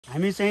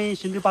हामी चाहिँ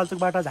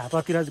सिन्धुपाल्चोकबाट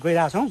झापातिर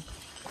गइरहेका छौँ।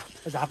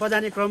 झापा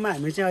जाने क्रममा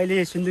हामी चाहिँ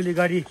अहिले सिन्धुली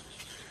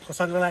गढीको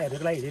सङ्ग्रहालय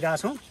हेर्नको लागि हिँडिरहेका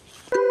छौँ।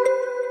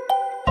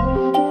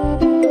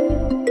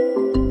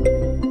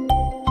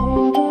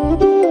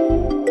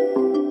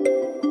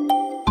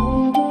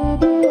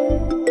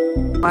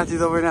 माथि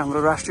तपाईँले हाम्रो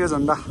राष्ट्रिय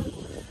झन्डा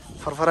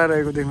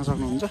फरफराइरहेको देख्न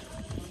सक्नुहुन्छ।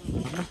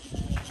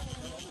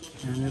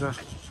 यहाँनिर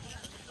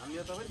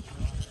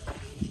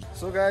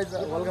so guys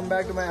welcome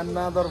back to my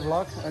another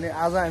vlog. अनि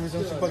आज हामी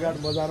छौँ शिखरघाट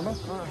बजारमा।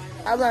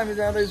 आज हामी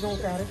जाँदैछौँ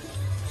कहाँ रे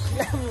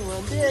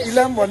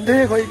इलाम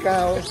भन्थे खोइ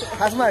कहाँ हो,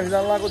 खासमा हामी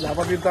जान लागेको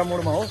झापा बिर्ता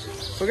मोडमा हो।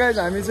 सो गाइज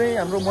हामी चाहिँ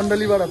हाम्रो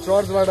मण्डलीबाट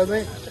चर्चबाट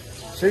चाहिँ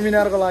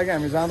सेमिनारको लागि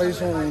हामी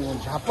जाँदैछौँ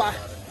झापा।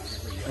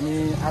 अनि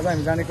आज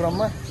हामी जाने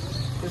क्रममा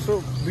यसो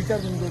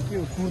 2-4 दिनको के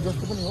हो टुर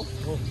जस्तो पनि हो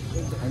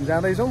हामी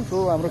जाँदैछौँ। सो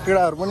हाम्रो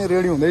केटाहरू पनि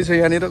रेडी हुँदैछ,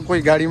 यहाँनिर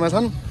कोही गाडीमा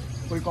छन्,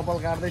 कोही कपाल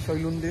काट्दै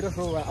सैलुनतिर।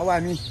 सो अब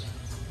हामी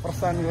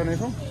प्रस्थान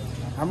गर्नेछौँ।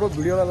 हाम्रो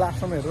भिडियोलाई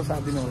लास्टसम्म हेरेर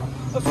साथ दिनु होला।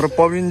 हाम्रो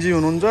प्रवीणजी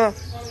हुनुहुन्छ,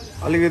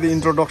 अलिकति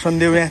इन्ट्रोडक्सन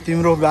देऊ यहाँ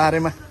तिम्रो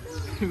बारेमा।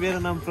 मेरो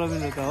नाम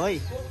प्रवीण हो है।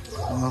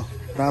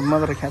 रात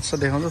मात्र ख्याच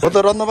देखाउँछ हो त।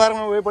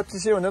 रत्नपार्कमा गए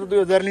 2500 भनेर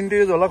 2000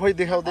 लिन्थ्यो होला, खोइ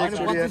देखाउँदै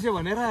 2500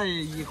 भनेर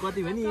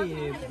कति भने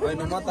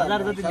हैन म त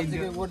 1000 जति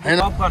लिन्थ्यो।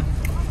 पपकर्न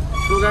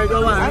सो गाइज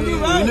अब हामी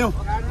हिँड्यौँ,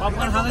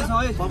 पपकर्न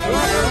खाँदैछौँ है।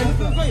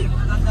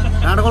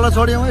 डाँडाकोला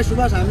छोड्यौँ है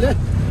सुभाष हामीले।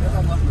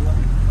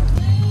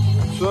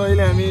 सो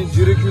अहिले हामी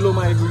 0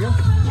 किलोमा आइपुग्यौँ।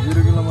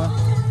 0 किलोमा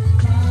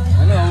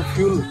होइन अब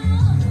फ्युल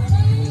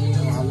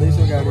हाल्दैछ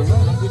गाडीमा।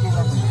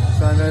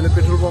 सो हामी अहिले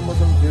पेट्रोल पम्पमा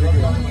छौँ 0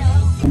 किलो।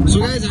 सो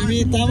गाइज हामी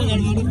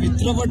तामाघाटबाट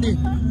भित्रपट्टि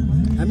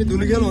हामी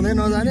धुलिखेल हुँदै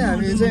नजाने,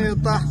 हामी चाहिँ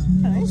यता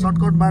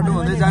सर्टकट बाटो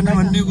हुँदै जाने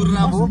भन्ने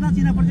कुरा अब हो।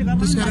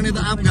 त्यस कारण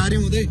यता आँप घारी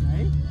हुँदै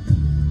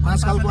 5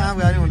 खालको आँप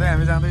घारी हुँदै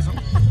हामी जाँदैछौँ।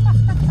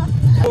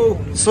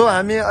 सो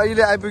हामी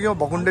अहिले आइपुग्यौँ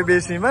भकुण्डे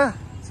बेसीमा।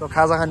 सो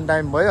खाजा खाने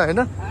टाइम भयो होइन,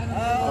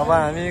 अब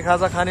हामी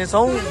खाजा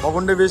खानेछौँ।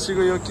 भकुण्डे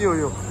बेसीको यो के हो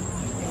यो,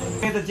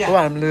 हो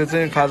हामीले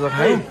चाहिँ खाजा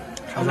खायौँ।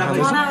 खाजा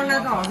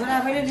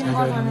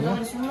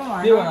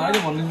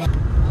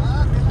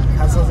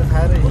चाहिँ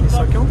खाएर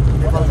हिँडिसक्यौँ।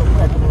 नेपालको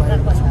आइपुग्नु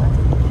लागेको छौँ।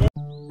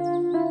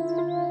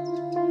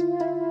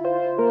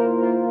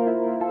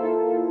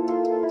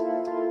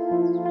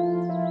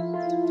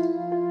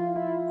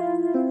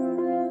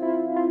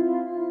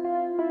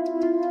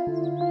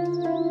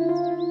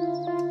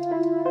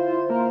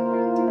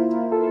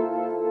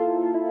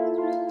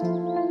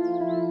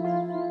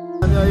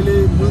 अहिले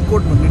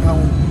मुलकोट भन्ने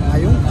ठाउँ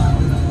आयौँ।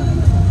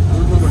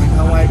 मुलकोट भन्ने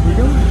ठाउँ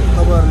आइपुग्यौँ।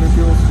 तपाईँहरूले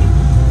त्यो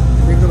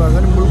देख्नु भएको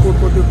छ नि,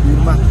 मुलकोटको त्यो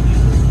भिरमा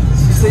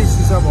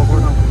सिसा भएको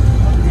ठाउँ,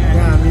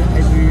 त्यहाँ हामी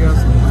आइपुगेका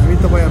छौँ। हामी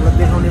तपाईँहरूलाई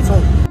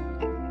देखाउनेछौँ।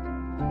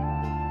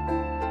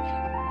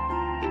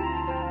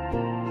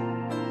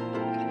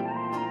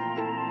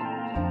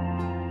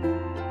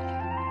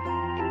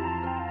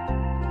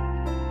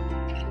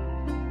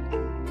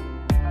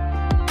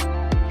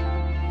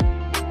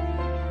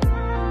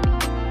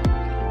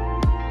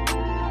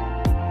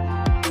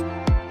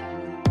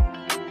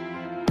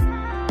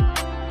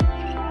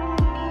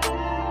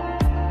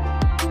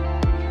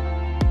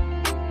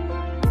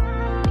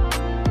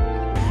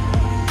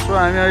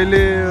 हामी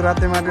अहिले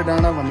रातेमाटे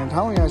डाँडा भन्ने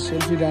ठाउँ, यहाँ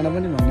सेल्फी डाँडा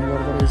पनि भन्ने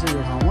गर्दो रहेछ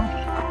यो ठाउँमा।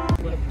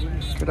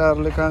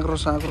 केटाहरूले काँक्रो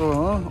साँक्रो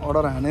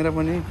अर्डर हानेर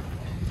पनि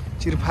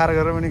चिरफार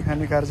गरेर पनि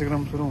खाने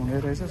कार्यक्रम सुरु हुँदै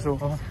रहेछ। सो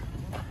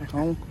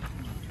ठाउँ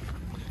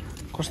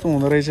कस्तो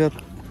हुँदो रहेछ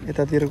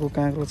यतातिरको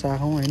काँक्रो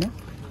चाखौँ होइन।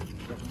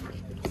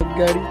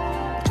 गाडी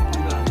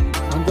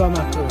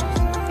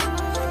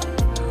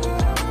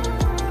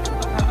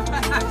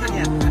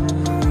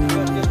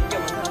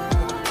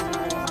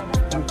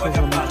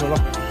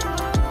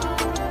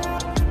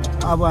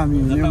अब हामी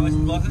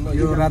हिँड्यौँ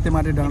यो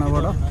रातेमाटे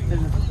डाँडाबाट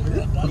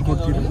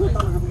खुरकोटतिर।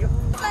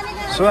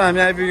 सो हामी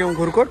आइपुग्यौँ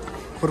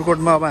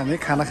खुरकोटमा। अब हामी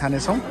खाना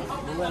खानेछौँ।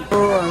 सो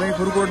हामी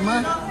खुरकोटमा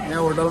यहाँ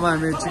होटलमा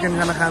हामी चिकन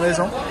खाना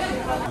खाँदैछौँ।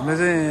 हामीले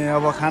चाहिँ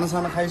अब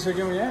खानासाना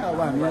खाइसक्यौँ यहाँ। अब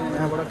हामी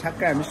यहाँबाट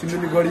ठ्याक्कै हामी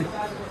सिन्धुली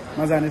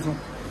गढीमा जानेछौँ।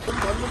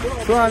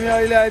 सो हामी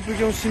अहिले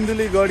आइपुग्यौँ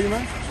सिन्धुली गढीमा।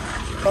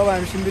 अब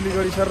हामी सिन्धुली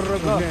गढी सर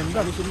घुम्ने होइन त।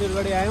 सिन्धुली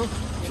गढी आयौँ।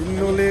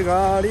 सिन्धुली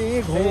गढी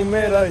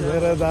घुमेर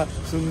हेर्दा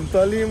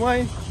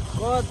सुन्तलीमै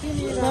कति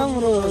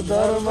राम्रो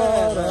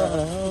दरबार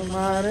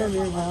मारे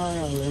नि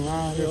भाइले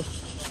मार्यो।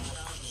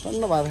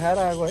 सन्न भात खाएर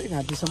आएको है,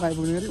 घाँटीसम्म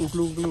आइपुग्ने गरी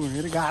उक्लु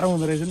हुने गाह्रो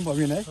हुँदो रहेछ नि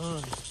प्रवीण है।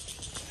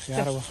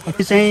 गाह्रो भयो।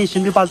 हामी चाहिँ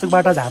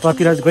सिन्धुपाल्चोकबाट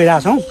झापातिर गइरहेका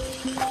छौँ।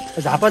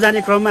 झापा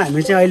जाने क्रममा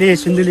हामी चाहिँ अहिले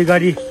सिन्धुली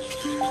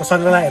गढीको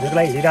सङ्ग्रहालय हेर्नको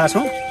लागि हिँडिरहेका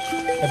छौँ।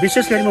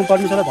 विशेष गरी म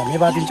परमेश्वरलाई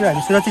धन्यवाद दिन्छु।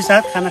 हामी सुरक्षित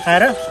साथ खाना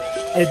खाएर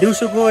अहिले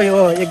दिउँसोको यो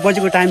 1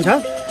 बजेको टाइम छ।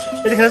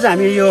 त्यतिखेर चाहिँ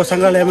हामी यो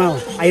सङ्ग्रहालयमा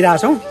आइरहेका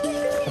छौँ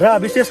र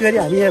विशेष गरी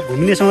हामी यहाँ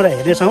घुम्नेछौँ र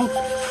हेर्नेछौँ।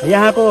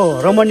 यहाँको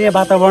रमणीय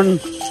वातावरण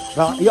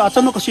र यो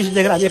अचम्मको चिज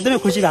देखेर हामी एकदमै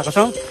खुसी भएको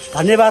छौँ।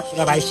 धन्यवाद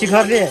र भाइ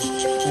शिखरले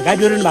गाइड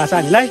गरिदिनु भएको छ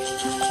हामीलाई।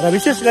 र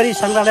विशेष गरी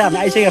सङ्ग्रहालय हामी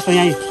आइसकेका छौँ।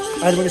 यहीँ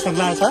राजबाडी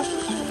सङ्ग्रहालय छ,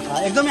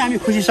 एकदमै हामी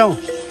खुसी छौँ।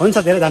 हुन्छ,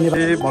 धेरै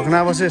धन्यवाद।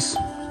 भग्नावशेष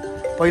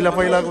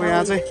पहिलाको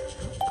यहाँ चाहिँ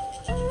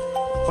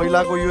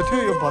पहिलाको यो थियो,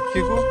 यो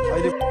भत्केको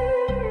अहिले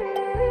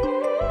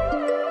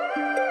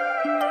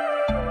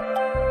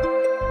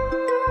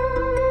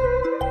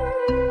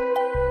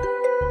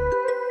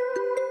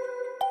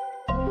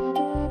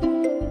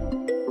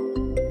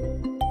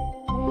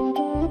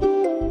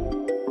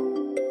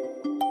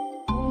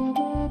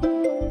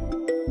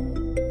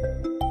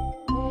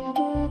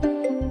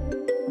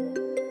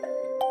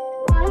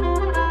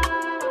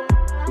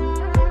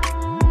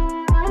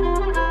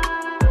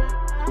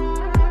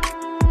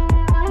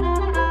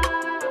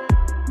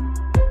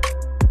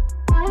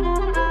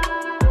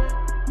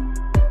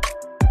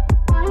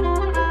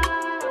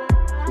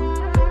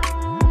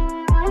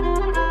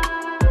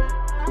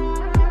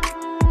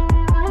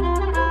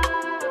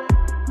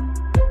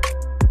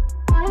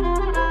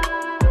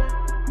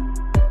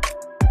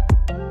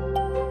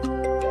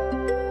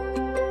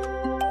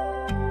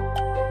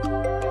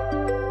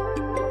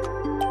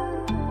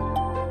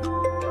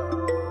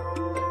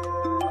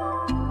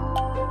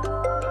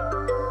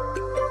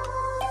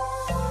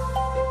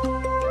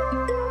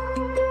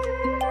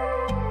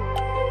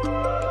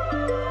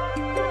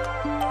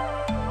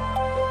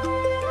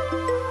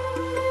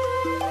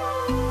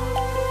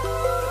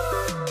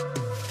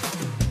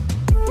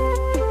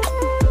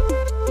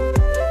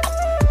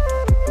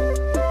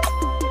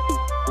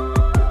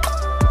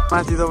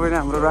माथि तपाईँले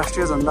हाम्रो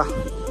राष्ट्रिय झन्डा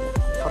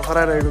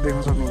फरफराइरहेको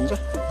देख्न सक्नुहुन्छ।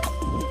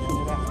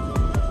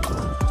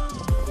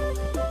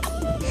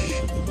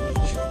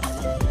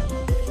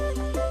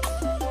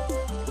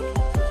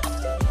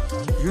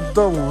 युद्ध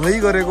हुँदै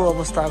गरेको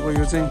अवस्थाको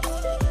यो चाहिँ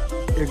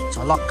एक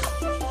झलक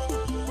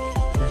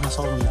देख्न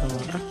सक्नुहुन्छ।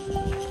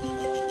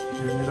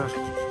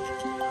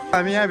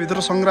 हामी यहाँभित्र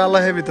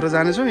सङ्ग्रहालयभित्र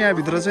जानेछौँ।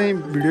 यहाँभित्र चाहिँ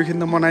भिडियो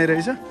खिच्न मनाइ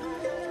रहेछ।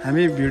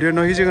 हामी भिडियो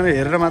नखिचिकन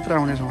हेरेर मात्र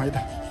आउनेछौँ है त।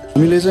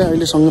 हामीले चाहिँ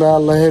अहिले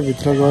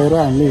सङ्ग्रहालयभित्र गएर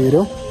हामीले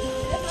हेऱ्यौँ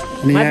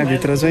अनि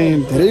यहाँभित्र चाहिँ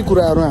धेरै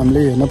कुराहरू हामीले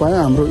हेर्न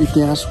पायौँ। हाम्रो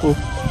इतिहासको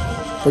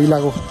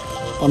पहिलाको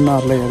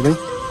पन्नाहरूलाई हेर्दै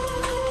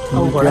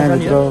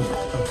यहाँभित्र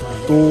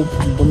तोप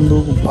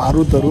बन्दुक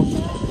बारुदहरू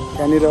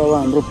त्यहाँनिर अब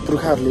हाम्रो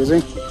पुर्खाहरूले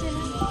चाहिँ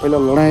पहिला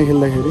लडाइँ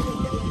खेल्दाखेरि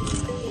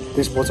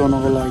देश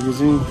बचाउनको लागि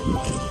चाहिँ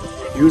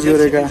युज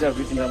गरेका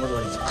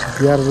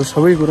हतियारहरू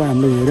सबै कुरा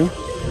हामीले हेऱ्यौँ।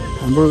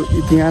 हाम्रो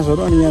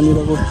इतिहासहरू अनि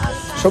यहाँनिरको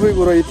सबै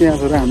कुरा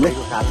इतिहासहरू हामीले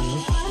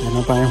हेर्न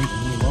पायौँ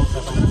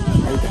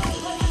है त।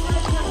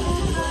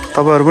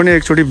 तपाईँहरू पनि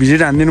एकचोटि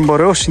भिजिट हानिदिनु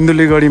पऱ्यो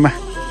सिन्धुली गढीमा।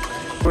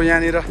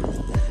 यहाँनिर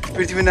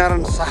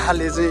पृथ्वीनारायण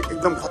शाहले चाहिँ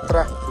एकदम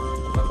खतरा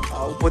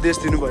उपदेश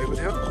दिनुभएको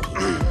थियो,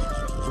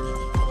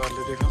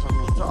 तपाईँहरूले देख्न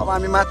सक्नुहुन्छ। अब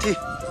हामी माथि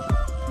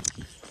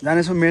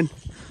जानेछौँ मेन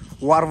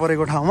वार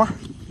परेको ठाउँमा,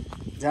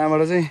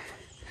 जहाँबाट चाहिँ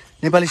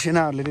नेपाली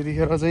सेनाहरूले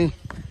त्यतिखेर चाहिँ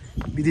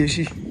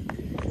विदेशी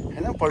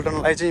होइन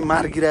पल्टनलाई चाहिँ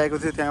मार गिराएको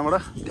थियो। त्यहाँ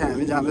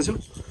हामी जाँदैछौँ।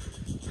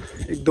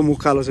 एकदम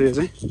उकालो छ यो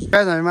चाहिँ।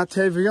 गाइस हामी माथि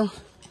आइपुग्यौँ।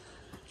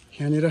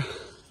 यहाँनिर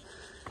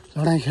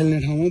लडाइँ खेल्ने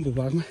ठाउँमा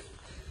भूभागमा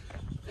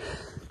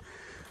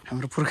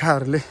हाम्रो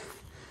पुर्खाहरूले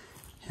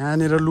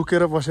यहाँनिर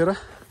लुकेर बसेर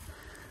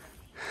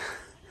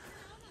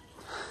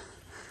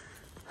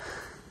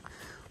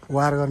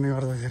वार गर्ने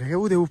गर्दाखेरि क्या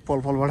उदे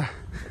पलपलबाट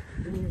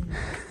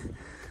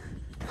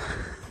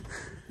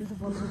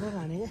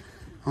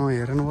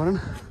हेर्नु परेन।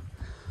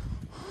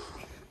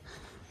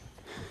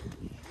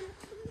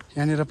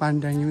 यहाँनिर पानी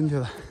ट्याङ्की पनि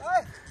थियो त।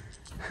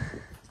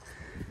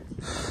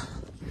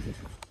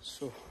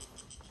 सो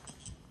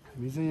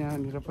हामी चाहिँ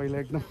यहाँनिर पहिला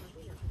एकदम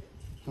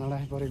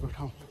लडाइँ परेको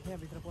ठाउँ,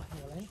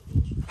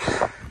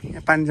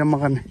 यहाँ पानी जम्मा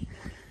गर्ने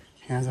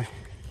यहाँ चाहिँ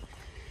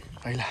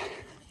पहिला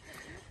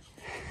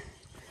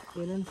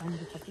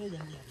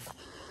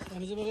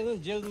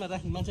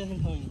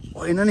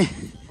होइन नि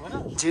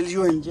जेल यो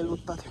होइन, जेल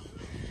उता थियो।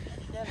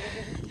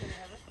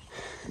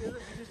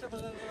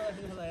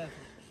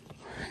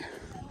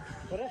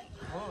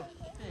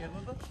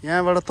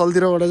 यहाँबाट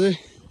तलतिरबाट चाहिँ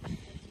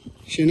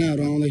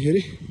सेनाहरू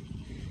आउँदाखेरि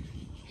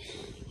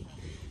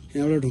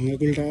यहाँबाट ढुङ्गा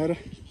कुल्टाएर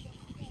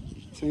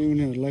चाहिँ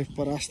उनीहरूलाई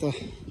परास्त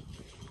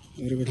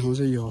गरेको ठाउँ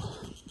चाहिँ यो हो।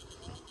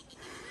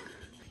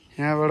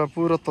 यहाँबाट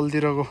पुरो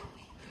तलतिरको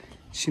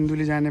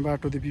सिन्धुली जाने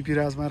बाटो त्यो पिपी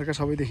राजमार्ग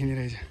सबै देखिने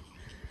रहेछ।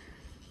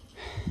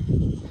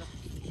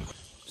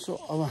 सो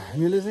अब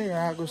हामीले चाहिँ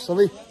यहाँको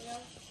सबै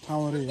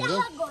ठाउँहरू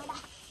हेऱ्यौँ,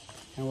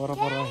 यहाँ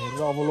वरपर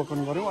हेरेर अवलोकन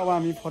गऱ्यौँ। अब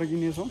हामी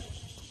फर्किनेछौँ,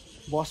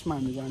 बसमा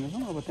हामी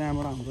जानेछौँ। अब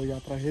त्यहाँबाट हाम्रो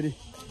यात्रा फेरि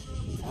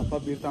झापा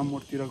वीरता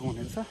मोडतिरको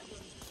हुनेछ।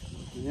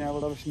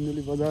 यहाँबाट अब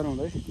सिन्धुली बजार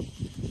हुँदै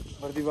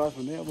बर्दिवास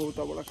हुँदै अब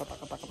उताबाट कता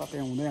कता कता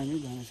त्यहाँ हुँदै हामी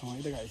जानेछौँ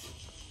है त गाइस।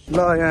 ल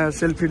यहाँ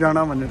सेल्फी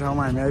डाँडा भन्ने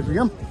ठाउँमा हामी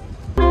आइपुग्यौँ।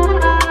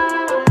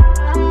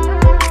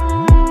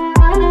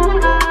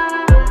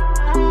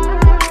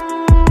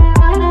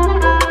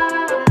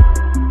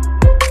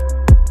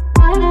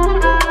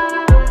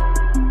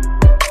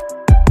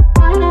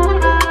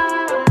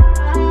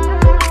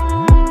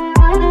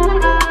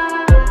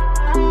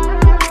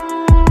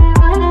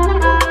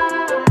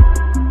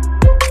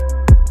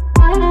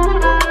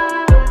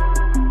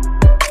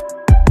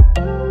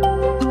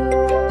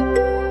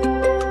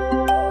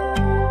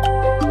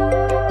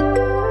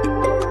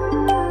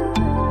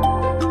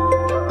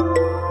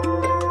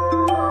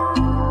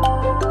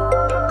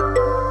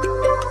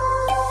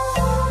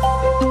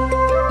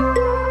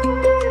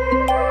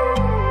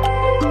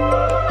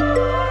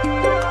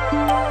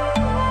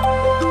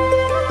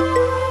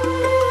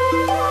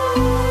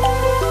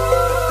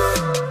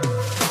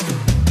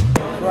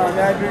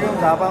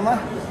 झापामा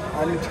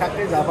अनि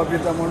ठ्याक्कै झापा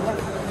वीरता मोडमा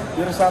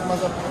मेरो साथमा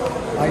छ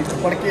भाइ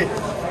पड्के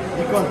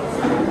इकन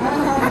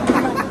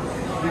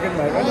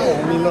भाइ पनि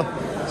हामी ल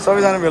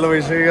सबैजना भेला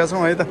भइसकेका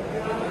छौँ है त।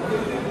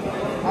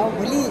 अब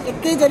भोलि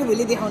एकैचोटि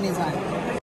भोलि देखाउने छ।